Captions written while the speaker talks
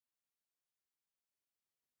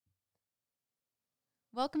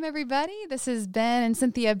Welcome, everybody. This is Ben and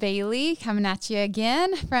Cynthia Bailey coming at you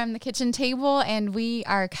again from the kitchen table, and we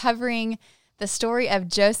are covering the story of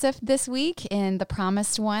Joseph this week in The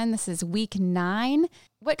Promised One. This is week 9.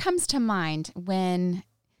 What comes to mind when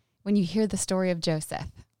you hear the story of Joseph?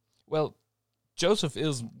 Well, Joseph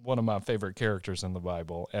is one of my favorite characters in the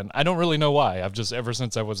Bible, and I don't really know why. I've just, ever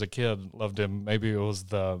since I was a kid, loved him. Maybe it was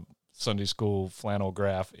the Sunday school flannel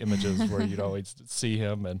graph images where you'd always see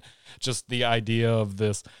him, and just the idea of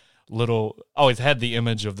this always had the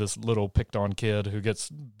image of this little picked on kid who gets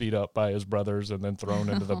beat up by his brothers and then thrown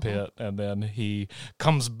into the pit, and then he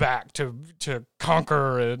comes back to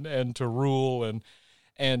conquer and to rule.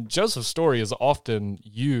 And Joseph's story is often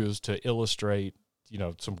used to illustrate,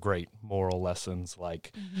 some great moral lessons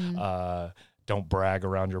like don't brag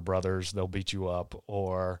around your brothers, they'll beat you up,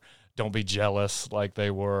 or don't be jealous like they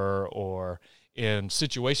were, or in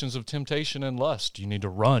situations of temptation and lust, you need to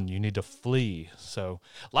run, you need to flee. So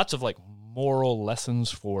lots of moral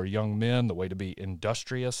lessons for young men, the way to be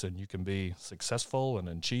industrious and you can be successful and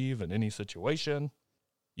achieve in any situation.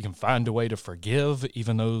 You can find a way to forgive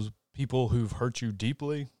even those people who've hurt you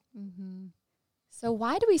deeply. Mm-hmm. So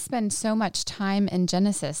why do we spend so much time in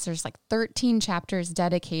Genesis? There's 13 chapters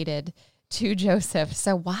dedicated to Joseph.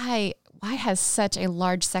 So why has such a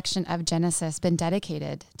large section of Genesis been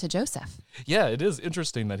dedicated to Joseph? Yeah, it is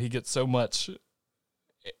interesting that he gets so much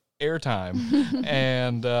airtime,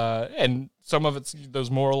 and some of it's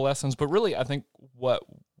those moral lessons. But really, I think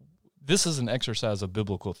this is an exercise of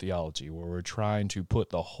biblical theology where we're trying to put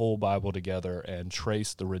the whole Bible together and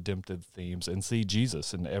trace the redemptive themes and see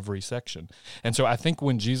Jesus in every section. And so I think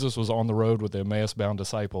when Jesus was on the road with the Emmaus-bound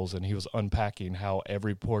disciples and he was unpacking how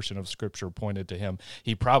every portion of Scripture pointed to him,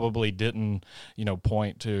 he probably didn't,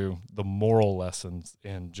 point to the moral lessons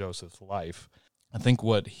in Joseph's life. I think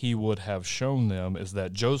what he would have shown them is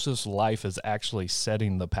that Joseph's life is actually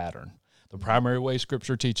setting the pattern. The primary way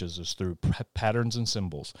Scripture teaches is through patterns and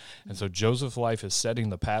symbols. And so Joseph's life is setting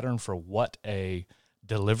the pattern for what a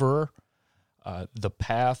deliverer, the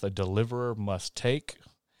path a deliverer must take.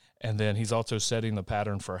 And then he's also setting the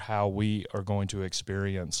pattern for how we are going to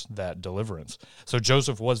experience that deliverance. So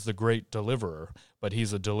Joseph was the great deliverer, but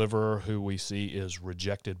he's a deliverer who we see is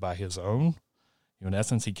rejected by his own. In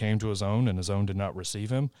essence, he came to his own, and his own did not receive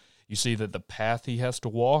him. You see that the path he has to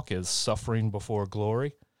walk is suffering before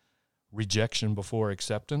glory, rejection before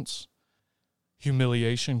acceptance,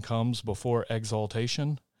 humiliation comes before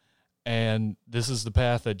exaltation, and this is the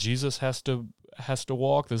path that Jesus has to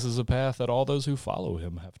walk. This is a path that all those who follow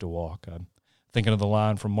him have to walk. I'm thinking of the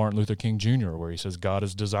line from Martin Luther King Jr. where he says, God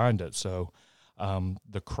has designed it, so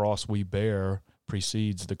the cross we bear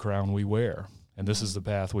precedes the crown we wear. And this is the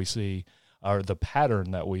path we see, or the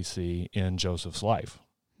pattern that we see in Joseph's life.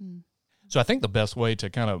 So I think the best way to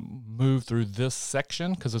kind of move through this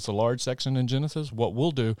section, because it's a large section in Genesis, what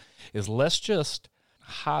we'll do is let's just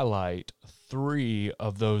highlight 3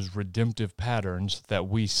 of those redemptive patterns that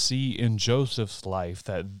we see in Joseph's life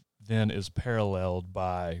that then is paralleled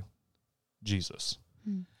by Jesus.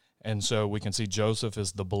 And so we can see Joseph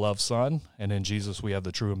is the beloved son, and in Jesus we have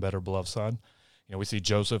the true and better beloved son. We see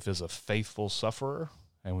Joseph is a faithful sufferer,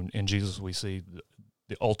 and in Jesus we see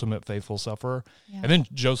the ultimate faithful sufferer. Yeah. And then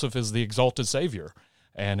Joseph is the exalted Savior.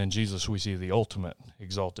 And in Jesus, we see the ultimate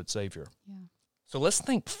exalted Savior. Yeah. So let's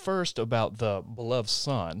think first about the beloved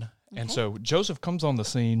son. Okay. And so Joseph comes on the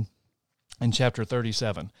scene in chapter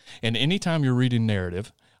 37. And anytime you're reading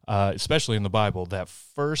narrative, especially in the Bible, that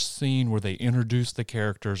first scene where they introduce the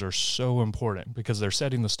characters are so important because they're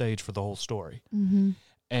setting the stage for the whole story. Mm-hmm.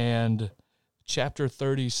 And chapter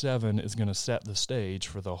 37 is going to set the stage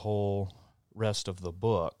for the whole rest of the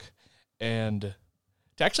book. And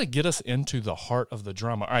to actually get us into the heart of the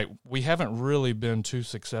drama, all right, we haven't really been too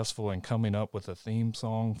successful in coming up with a theme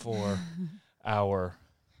song for our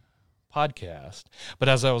podcast, but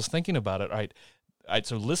as I was thinking about it, all right,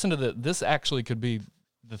 so listen to this actually could be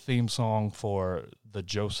the theme song for the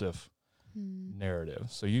Joseph narrative.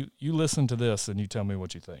 So you listen to this and you tell me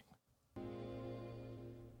what you think.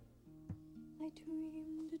 I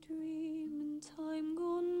dreamed a dream in time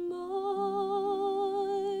gone by,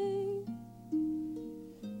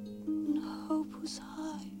 and hope was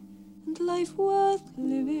high and life worth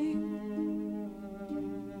living.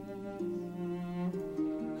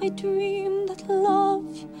 I dreamed that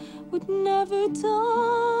love would never die.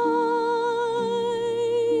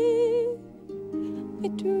 I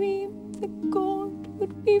dreamed that God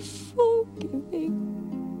would be forgiving.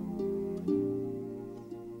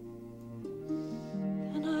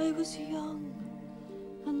 And I was young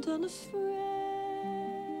and unafraid.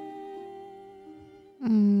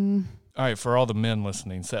 All right, for all the men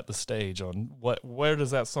listening, set the stage on where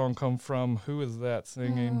does that song come from? Who is that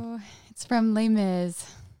singing? Oh, it's from Les Mis.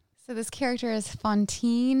 So this character is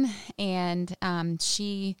Fantine, and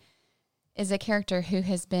she is a character who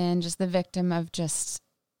has been just the victim of just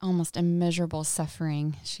almost immeasurable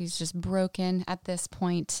suffering. She's just broken at this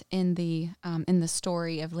point in the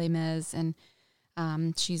story of Les Mis, and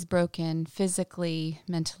she's broken physically,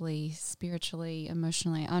 mentally, spiritually,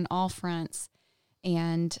 emotionally, on all fronts,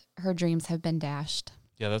 and her dreams have been dashed.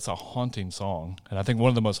 Yeah, that's a haunting song. And I think one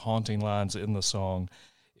of the most haunting lines in the song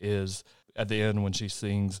is at the end when she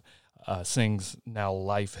sings, "Now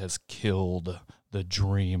life has killed the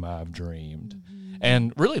dream I've dreamed." Mm-hmm.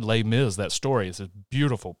 And really, Les Mis, that story, is a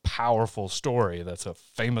beautiful, powerful story. That's a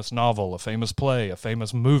famous novel, a famous play, a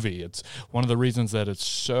famous movie. It's one of the reasons that it's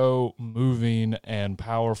so moving and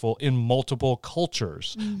powerful in multiple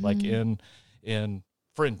cultures, like in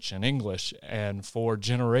French and English, and for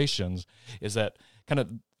generations, is that kind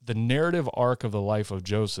of the narrative arc of the life of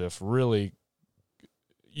Joseph really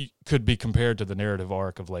could be compared to the narrative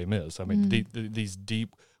arc of Les Mis. I mean, these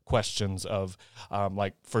deep questions of,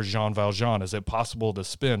 like for Jean Valjean, is it possible to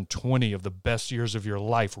spend 20 of the best years of your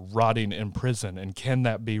life rotting in prison, and can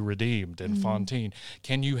that be redeemed? And Fantine,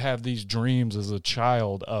 can you have these dreams as a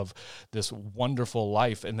child of this wonderful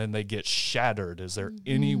life and then they get shattered? Is there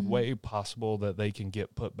any way possible that they can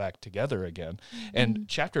get put back together again? And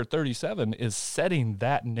chapter 37 is setting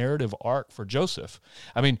that narrative arc for Joseph.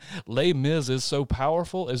 I mean, Les Mis is so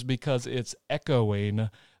powerful is because it's echoing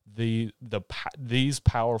these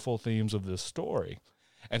powerful themes of this story.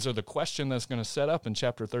 And so the question that's going to set up in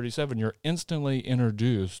chapter 37, you're instantly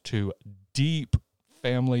introduced to deep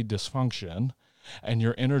family dysfunction, and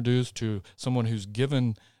you're introduced to someone who's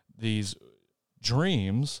given these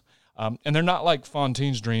dreams, and they're not like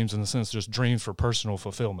Fantine's dreams in the sense just dreams for personal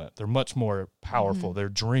fulfillment. They're much more powerful. They're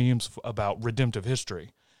dreams about redemptive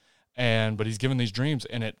history. But he's given these dreams,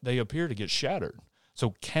 and they appear to get shattered.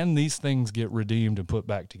 So can these things get redeemed and put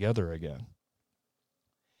back together again?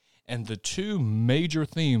 And the two major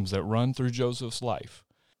themes that run through Joseph's life: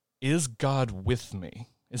 is God with me?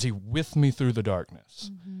 Is he with me through the darkness?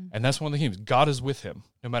 And that's one of the themes. God is with him.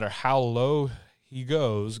 No matter how low he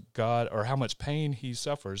goes, God, or how much pain he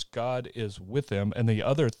suffers, God is with him. And the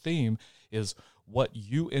other theme is what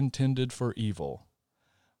you intended for evil,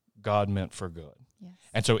 God meant for good. Yes.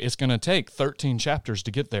 And so it's going to take 13 chapters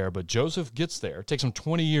to get there, but Joseph gets there. It takes him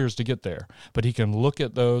 20 years to get there, but he can look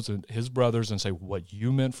at those and his brothers and say, what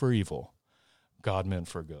you meant for evil, God meant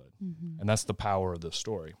for good. And that's the power of this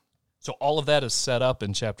story. So all of that is set up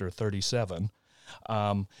in chapter 37.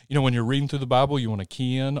 When you're reading through the Bible, you want to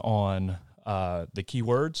key in on the key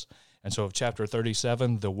words. And so of chapter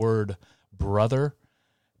 37, the word brother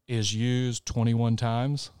is used 21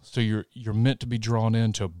 times. So you're meant to be drawn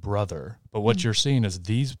into brother. But what you're seeing is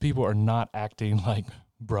these people are not acting like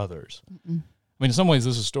brothers. I mean, in some ways,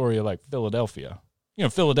 this is a story of like Philadelphia.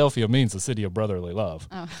 Philadelphia means the city of brotherly love.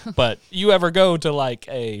 Oh. But you ever go to like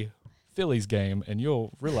a Phillies game and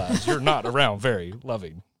you'll realize you're not around very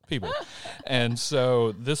loving people. And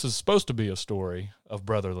so this is supposed to be a story of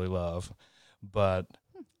brotherly love, but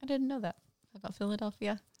I didn't know that about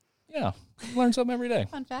Philadelphia. Yeah, learn something every day.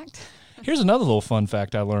 Fun fact. Here's another little fun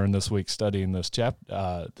fact I learned this week studying this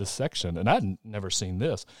this section, and I'd never seen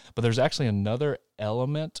this, but there's actually another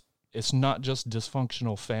element. It's not just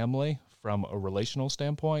dysfunctional family from a relational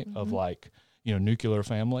standpoint of like, nuclear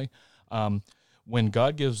family. When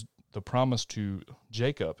God gives the promise to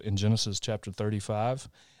Jacob in Genesis chapter 35,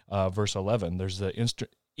 verse 11, there's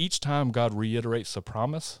each time God reiterates the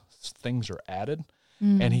promise, things are added.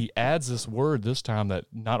 And he adds this word this time that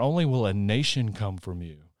not only will a nation come from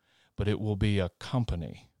you, but it will be a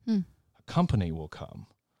company. A company will come,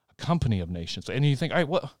 a company of nations. And you think, all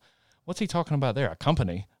right, what's he talking about there? A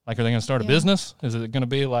company? Like, are they going to start a business? Is it going to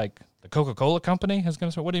be like the Coca-Cola company is going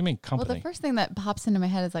to start? What do you mean, company? Well, the first thing that pops into my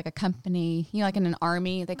head is like a company, like in an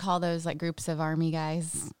army, they call those like groups of army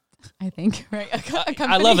guys, I think, right?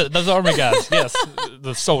 I love it. Those army guys, yes.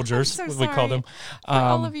 The soldiers, so we call them. For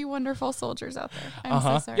all of you wonderful soldiers out there. I'm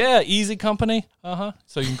so sorry. Yeah, easy company.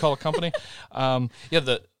 So you can call a company.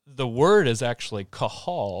 The word is actually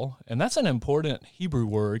kahal, and that's an important Hebrew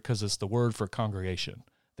word because it's the word for congregation,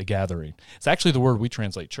 the gathering. It's actually the word we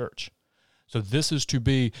translate church. So this is to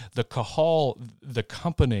be the kahal, the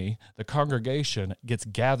company, the congregation gets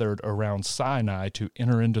gathered around Sinai to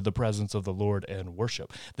enter into the presence of the Lord and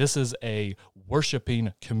worship. This is a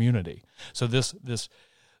worshiping community. So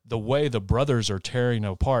the way the brothers are tearing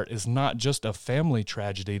apart is not just a family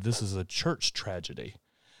tragedy. This is a church tragedy.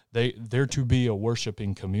 They're to be a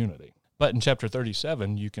worshiping community. But in chapter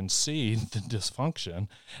 37, you can see the dysfunction,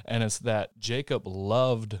 and it's that Jacob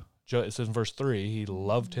loved, it says in verse 3, he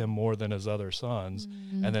loved him more than his other sons,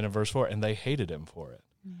 and then in verse 4, and they hated him for it.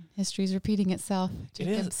 History's repeating itself. It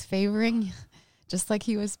Jacob's favoring, just like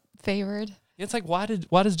he was favored. It's like, why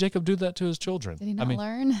does Jacob do that to his children? Did he not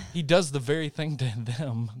learn? He does the very thing to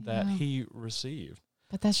them that he received.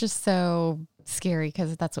 But that's just so scary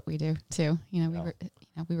because that's what we do too.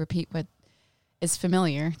 We repeat what is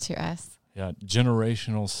familiar to us. Yeah,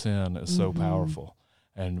 generational sin is so powerful.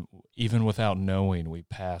 And even without knowing, we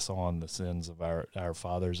pass on the sins of our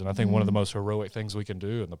fathers. And I think one of the most heroic things we can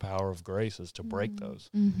do in the power of grace is to break those.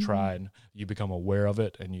 Try, and you become aware of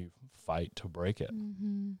it and you fight to break it.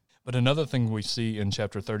 But another thing we see in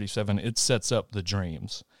chapter 37, it sets up the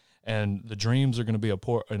dreams. And the dreams are going to be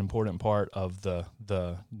an important part of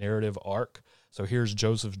the narrative arc. So here's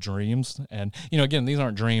Joseph's dreams. And, again, these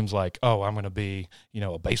aren't dreams like, oh, I'm going to be,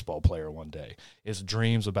 a baseball player one day. It's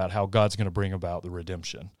dreams about how God's going to bring about the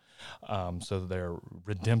redemption. So they're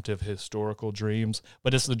redemptive historical dreams.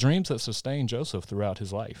 But it's the dreams that sustain Joseph throughout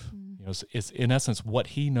his life. It's in essence what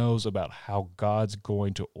he knows about how God's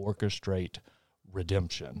going to orchestrate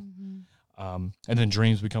redemption. And then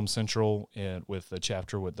dreams become central with the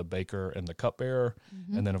chapter with the baker and the cupbearer.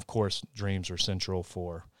 And then, of course, dreams are central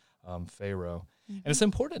for Pharaoh. And it's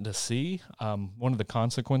important to see one of the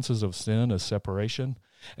consequences of sin is separation.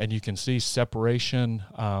 And you can see separation,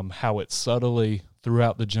 how it subtly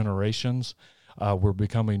throughout the generations,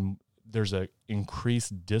 there's an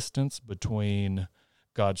increased distance between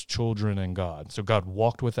God's children and God. So God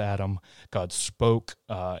walked with Adam. God spoke,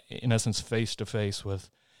 in essence, face to face with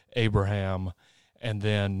Abraham. And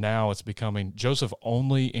then now it's becoming, Joseph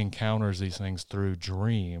only encounters these things through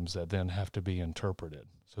dreams that then have to be interpreted.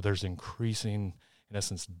 So there's increasing, in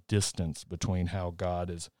essence, distance between how God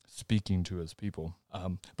is speaking to his people.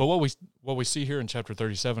 But what we see here in chapter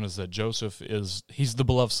 37 is that Joseph he's the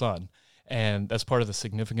beloved son. And that's part of the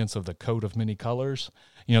significance of the coat of many colors.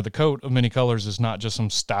 The coat of many colors is not just some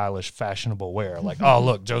stylish, fashionable wear. Like, oh,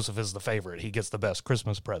 look, Joseph is the favorite. He gets the best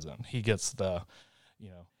Christmas present. He gets the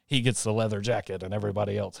leather jacket, and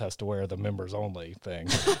everybody else has to wear the members only thing.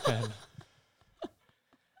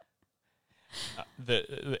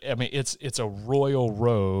 It's a royal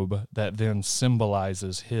robe that then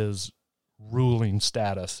symbolizes his ruling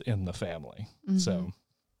status in the family. So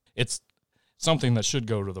it's something that should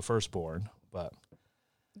go to the firstborn. But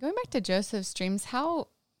going back to Joseph's dreams,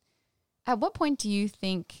 at what point do you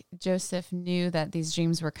think Joseph knew that these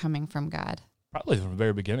dreams were coming from God? Probably from the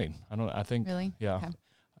very beginning. I think really, yeah. Okay.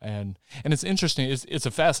 And it's interesting. It's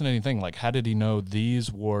a fascinating thing. Like, how did he know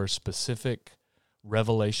these were specific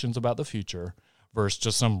revelations about the future versus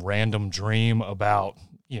just some random dream about,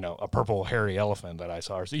 a purple hairy elephant that I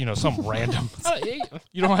saw, or, some random,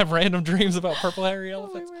 you don't have random dreams about purple hairy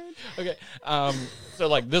elephants. Okay. So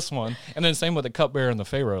like this one, and then same with the cupbearer and the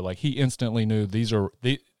Pharaoh, like he instantly knew these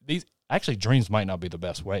actually dreams might not be the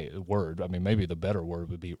best word. I mean, maybe the better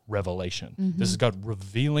word would be revelation. This is God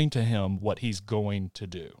revealing to him what he's going to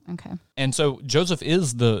do. Okay. And so Joseph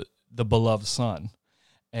is the beloved son.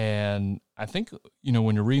 And I think,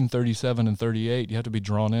 when you're reading 37 and 38, you have to be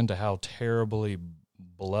drawn into how terribly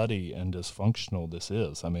bloody and dysfunctional this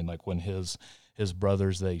is. I mean, like when his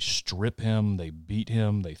brothers, they strip him, they beat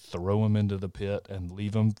him, they throw him into the pit and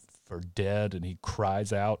leave him for dead, and he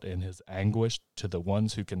cries out in his anguish to the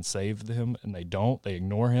ones who can save him, and they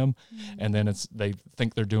ignore him. And then they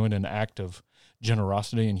think they're doing an act of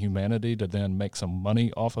generosity and humanity to then make some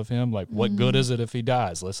money off of him. Like, what good is it if he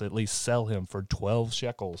dies? Let's at least sell him for 12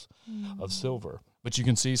 shekels of silver. But you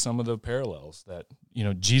can see some of the parallels that,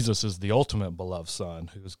 Jesus is the ultimate beloved son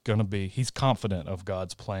he's confident of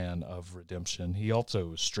God's plan of redemption. He also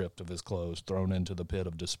was stripped of his clothes, thrown into the pit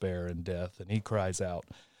of despair and death, and he cries out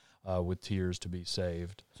with tears to be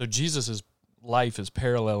saved. So Jesus' life is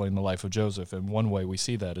paralleling the life of Joseph, and one way we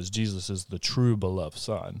see that is Jesus is the true beloved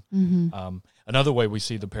son. Another way we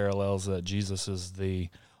see the parallels that Jesus is the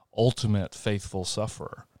ultimate faithful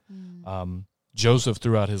sufferer. Joseph,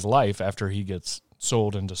 throughout his life, after he gets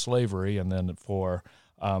sold into slavery, and then for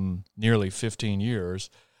nearly 15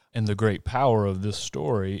 years, and the great power of this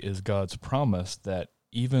story is God's promise that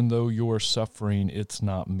even though you're suffering, it's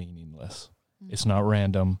not meaningless. It's not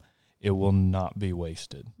random. It will not be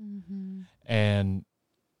wasted. And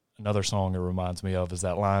another song it reminds me of is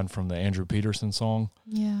that line from the Andrew Peterson song,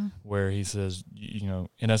 where he says,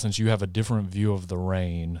 in essence, you have a different view of the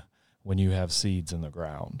rain when you have seeds in the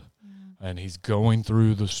ground. And he's going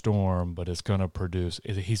through the storm, but it's going to produce,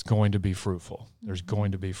 he's going to be fruitful. There's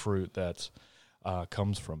going to be fruit that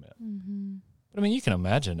comes from it. But I mean, you can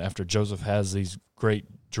imagine after Joseph has these great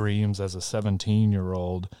dreams as a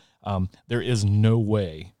 17-year-old, there is no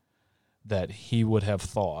way that he would have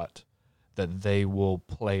thought that they will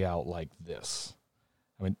play out like this.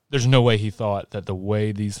 I mean, there's no way he thought that the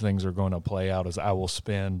way these things are going to play out is I will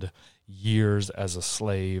spend years as a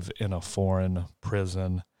slave in a foreign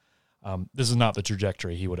prison. This is not the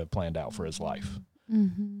trajectory he would have planned out for his life.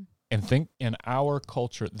 Mm-hmm. And think in our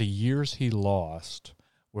culture, the years he lost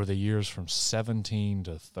were the years from 17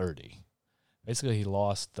 to 30. Basically, he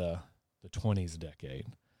lost the 20s decade.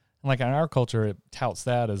 And like in our culture, it touts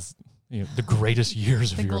that as the greatest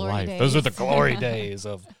years of your life. Days. Those are the glory days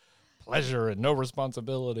of pleasure and no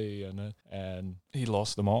responsibility, and he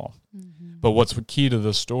lost them all. Mm-hmm. But what's key to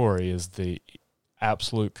the story is the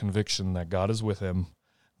absolute conviction that God is with him,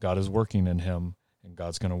 God is working in him, and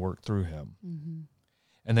God's going to work through him. Mm-hmm.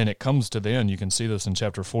 And then it comes to the end. You can see this in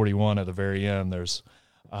chapter 41 at the very end. There's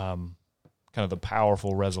kind of the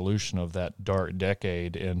powerful resolution of that dark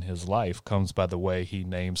decade in his life comes by the way he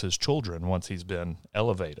names his children once he's been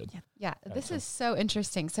elevated. Yeah, this is so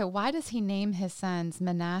interesting. So why does he name his sons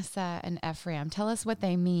Manasseh and Ephraim? Tell us what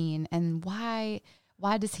they mean and why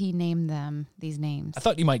does he name them these names? I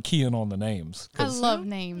thought you might key in on the names. I love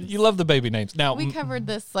names. You love the baby names. Now we covered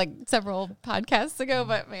this like several podcasts ago,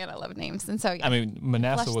 but man, I love names. And so, yeah, I mean,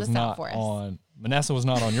 Manasseh was not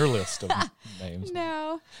on your list of names.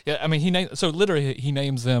 No. Yeah, I mean, he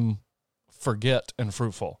names them forget and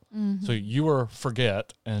fruitful. Mm-hmm. So you are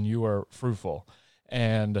forget and you are fruitful.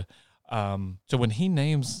 And so when he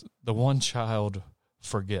names the one child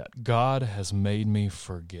forget, God has made me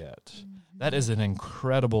forget. Mm-hmm. That is an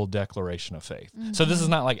incredible declaration of faith. Mm-hmm. So this is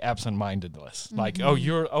not like absent-mindedness. Mm-hmm.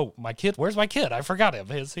 Like, my kid, where's my kid? I forgot him.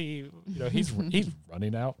 He's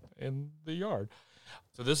running out in the yard.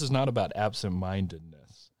 So this is not about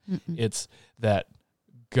absent-mindedness. Mm-mm. It's that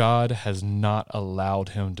God has not allowed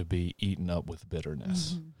him to be eaten up with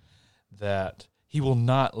bitterness. Mm-hmm. That he will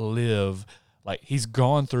not live, like he's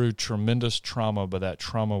gone through tremendous trauma, but that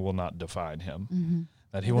trauma will not define him. Mm-hmm.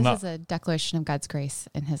 That he will not. This is a declaration of God's grace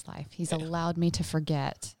in his life. He's allowed me to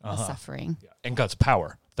forget the suffering. Yeah. And God's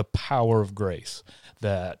power, the power of grace,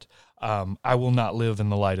 that I will not live in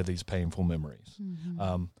the light of these painful memories.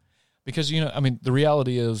 Mm-hmm. Because, the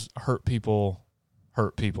reality is hurt people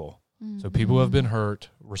hurt people. Mm-hmm. So people who have been hurt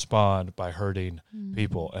respond by hurting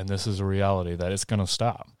people. And this is a reality that it's going to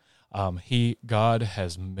stop. God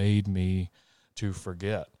has made me to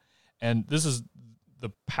forget. And this is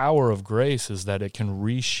the power of grace, is that it can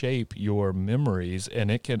reshape your memories and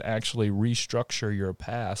it can actually restructure your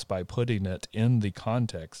past by putting it in the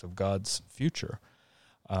context of God's future.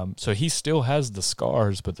 So he still has the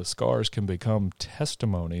scars, but the scars can become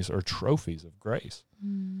testimonies or trophies of grace.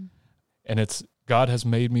 Mm. And God has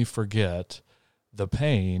made me forget the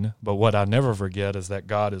pain, but what I never forget is that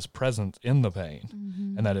God is present in the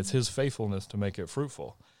pain, and that it's his faithfulness to make it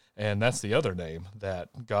fruitful. And that's the other name, that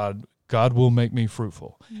God will make me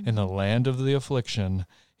fruitful. Mm-hmm. In the land of the affliction,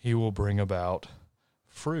 he will bring about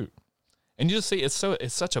fruit. And you just see,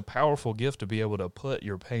 it's such a powerful gift to be able to put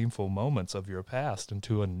your painful moments of your past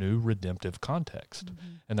into a new redemptive context. Mm-hmm.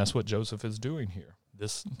 And that's what Joseph is doing here.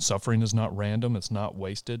 This suffering is not random. It's not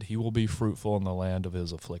wasted. He will be fruitful in the land of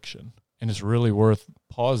his affliction. And it's really worth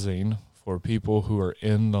pausing for people who are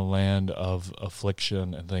in the land of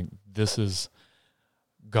affliction and think,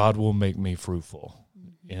 God will make me fruitful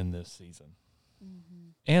in this season. Mm-hmm.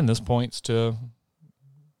 And this points to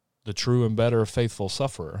the true and better faithful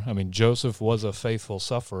sufferer. I mean, Joseph was a faithful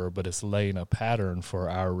sufferer, but it's laying a pattern for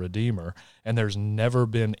our Redeemer. And there's never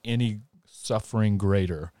been any suffering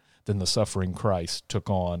greater than the suffering Christ took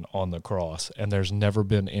on the cross. And there's never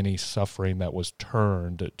been any suffering that was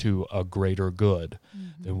turned to a greater good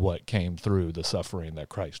than what came through the suffering that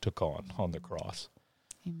Christ took on the cross.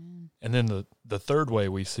 Amen. And then the third way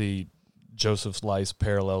we see Joseph's life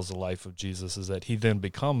parallels the life of Jesus is that he then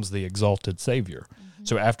becomes the exalted Savior. Mm-hmm.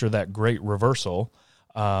 So after that great reversal,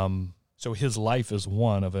 so his life is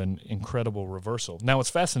one of an incredible reversal. Now it's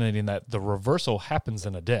fascinating that the reversal happens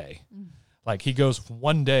in a day. Mm. Like he goes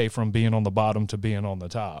one day from being on the bottom to being on the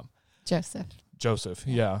top. Joseph,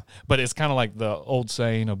 yeah. But it's kind of like the old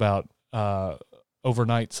saying about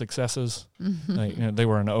overnight successes. Mm-hmm. They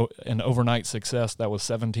were an overnight success that was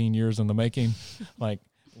 17 years in the making. Like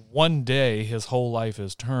one day his whole life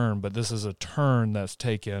is turned, but this is a turn that's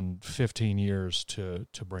taken 15 years to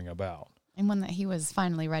bring about. And one that he was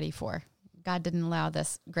finally ready for. God didn't allow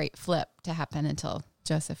this great flip to happen until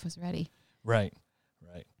Joseph was ready. Right.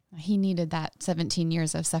 He needed that 17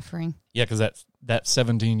 years of suffering. Yeah, because that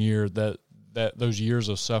 17 years, that those years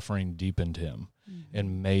of suffering deepened him. Mm-hmm.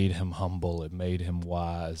 and made him humble. It made him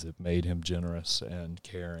wise. It made him generous and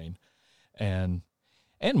caring. And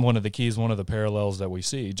one of the keys, one of the parallels that we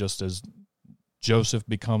see, just as Joseph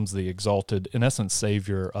becomes the exalted, in essence,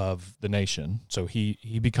 savior of the nation. So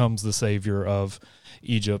he becomes the savior of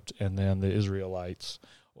Egypt and then the Israelites,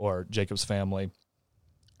 or Jacob's family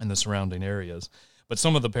and the surrounding areas. But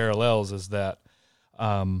some of the parallels is that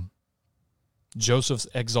Joseph's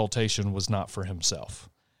exaltation was not for himself.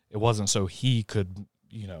 It wasn't so he could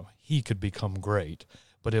become great,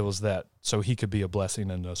 but it was that so he could be a blessing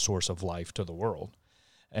and a source of life to the world.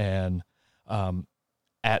 And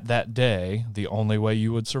at that day, the only way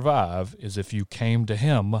you would survive is if you came to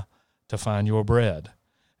him to find your bread.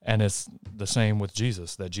 And it's the same with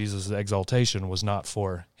Jesus, that Jesus' exaltation was not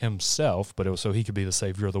for himself, but it was so he could be the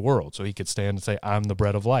savior of the world. So he could stand and say, I'm the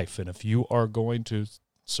bread of life. And if you are going to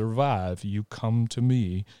survive, you come to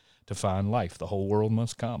me to find life. The whole world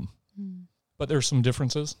must come. Mm. But there's some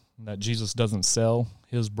differences, that Jesus doesn't sell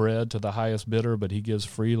his bread to the highest bidder, but he gives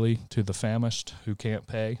freely to the famished who can't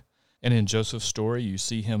pay. And in Joseph's story, you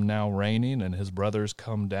see him now reigning, and his brothers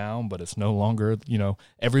come down, but it's no longer,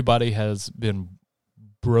 everybody has been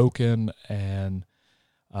broken and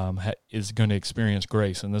is going to experience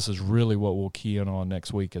grace. And this is really what we'll key in on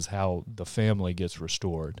next week, is how the family gets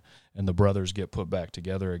restored and the brothers get put back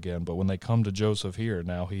together again. But when they come to Joseph here,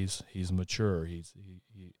 now he's mature.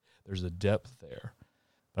 There's a depth there.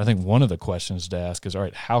 But I think one of the questions to ask is, all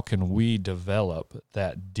right, how can we develop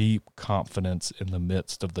that deep confidence in the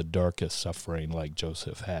midst of the darkest suffering like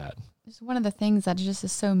Joseph had? It's one of the things that just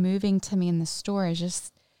is so moving to me in the story is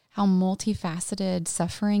just how multifaceted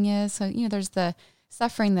suffering is. So, there's the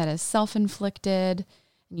suffering that is self-inflicted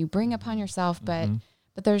and you bring upon yourself, but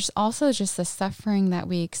there's also just the suffering that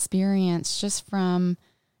we experience just from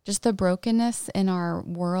just the brokenness in our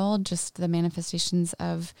world, just the manifestations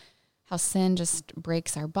of how sin just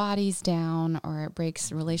breaks our bodies down, or it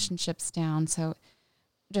breaks relationships down. So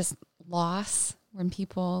just loss, when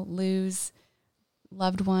people lose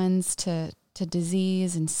loved ones to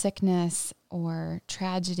disease and sickness or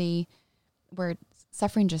tragedy, where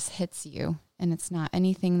suffering just hits you and it's not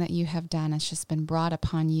anything that you have done. It's just been brought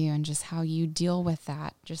upon you, and just how you deal with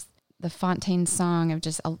that. Just the Fontaine song of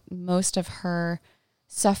just most of her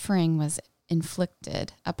suffering was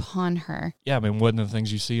inflicted upon her. Yeah, one of the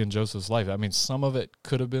things you see in Joseph's life, some of it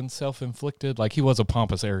could have been self-inflicted. Like, he was a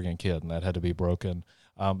pompous, arrogant kid, and that had to be broken.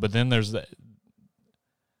 But then there's the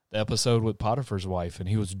episode with Potiphar's wife, and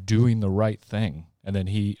he was doing the right thing, and then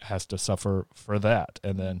he has to suffer for that.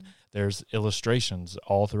 And then there's illustrations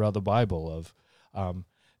all throughout the Bible of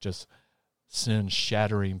just sin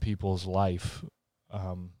shattering people's life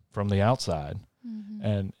from the outside. Mm-hmm.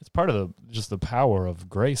 And it's part of the power of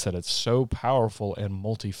grace, that it's so powerful and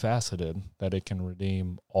multifaceted that it can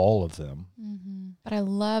redeem all of them. Mm-hmm. But I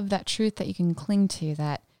love that truth that you can cling to,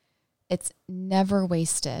 that it's never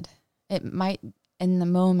wasted. It might in the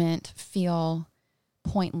moment feel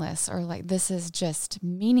pointless, or like this is just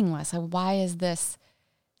meaningless. Why is this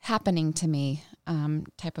happening to me?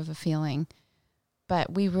 Type of a feeling.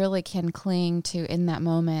 But we really can cling to, in that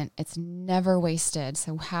moment, it's never wasted.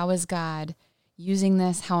 So how is God using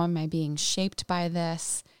this? How am I being shaped by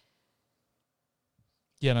this?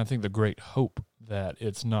 Yeah, and I think the great hope that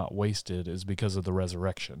it's not wasted is because of the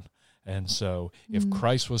resurrection. And so if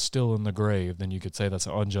Christ was still in the grave, then you could say that's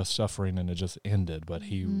unjust suffering and it just ended, but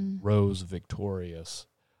he rose victorious,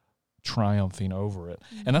 triumphing over it.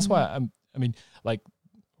 And that's why like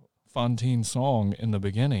Fontaine's song in the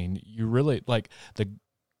beginning, you really, like,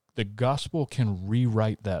 the gospel can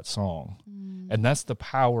rewrite that song. And that's the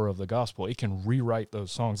power of the gospel. It can rewrite those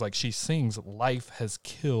songs. Like she sings, life has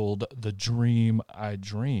killed the dream I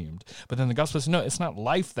dreamed. But then the gospel says, no, it's not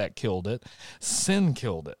life that killed it. Sin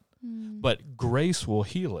killed it. But grace will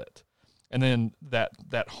heal it. And then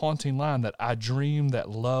that haunting line that I dreamed that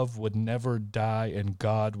love would never die and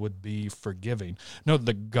God would be forgiving. No,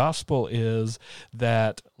 the gospel is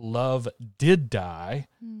that love did die.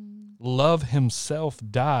 Love himself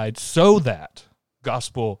died so that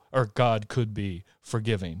God could be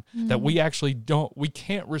forgiving. That we actually we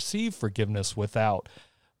can't receive forgiveness without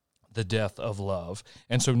the death of love.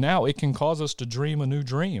 And so now it can cause us to dream a new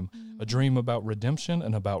dream, a dream about redemption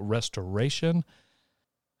and about restoration.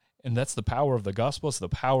 And that's the power of the gospel. It's the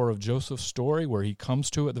power of Joseph's story, where he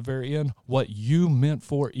comes to at the very end, what you meant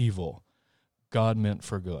for evil, God meant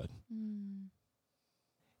for good.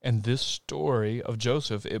 And this story of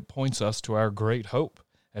Joseph, it points us to our great hope.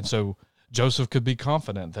 And so Joseph could be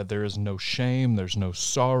confident that there is no shame, there's no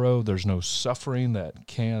sorrow, there's no suffering that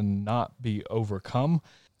cannot be overcome.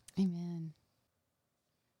 Amen.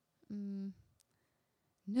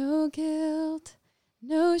 No guilt,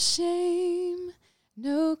 No shame,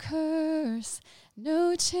 no curse,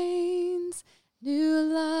 no chains, new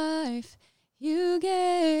life you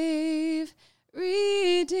gave.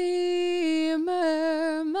 Redeemer,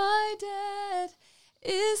 my debt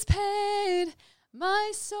is paid,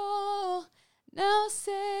 my soul now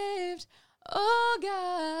saved. Oh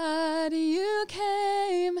God, you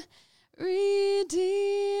came,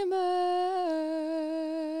 Redeemer.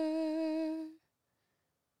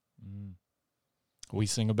 We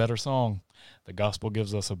sing a better song. The gospel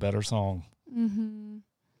gives us a better song. Mm-hmm.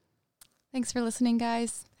 Thanks for listening,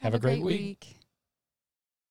 guys. Have a great week.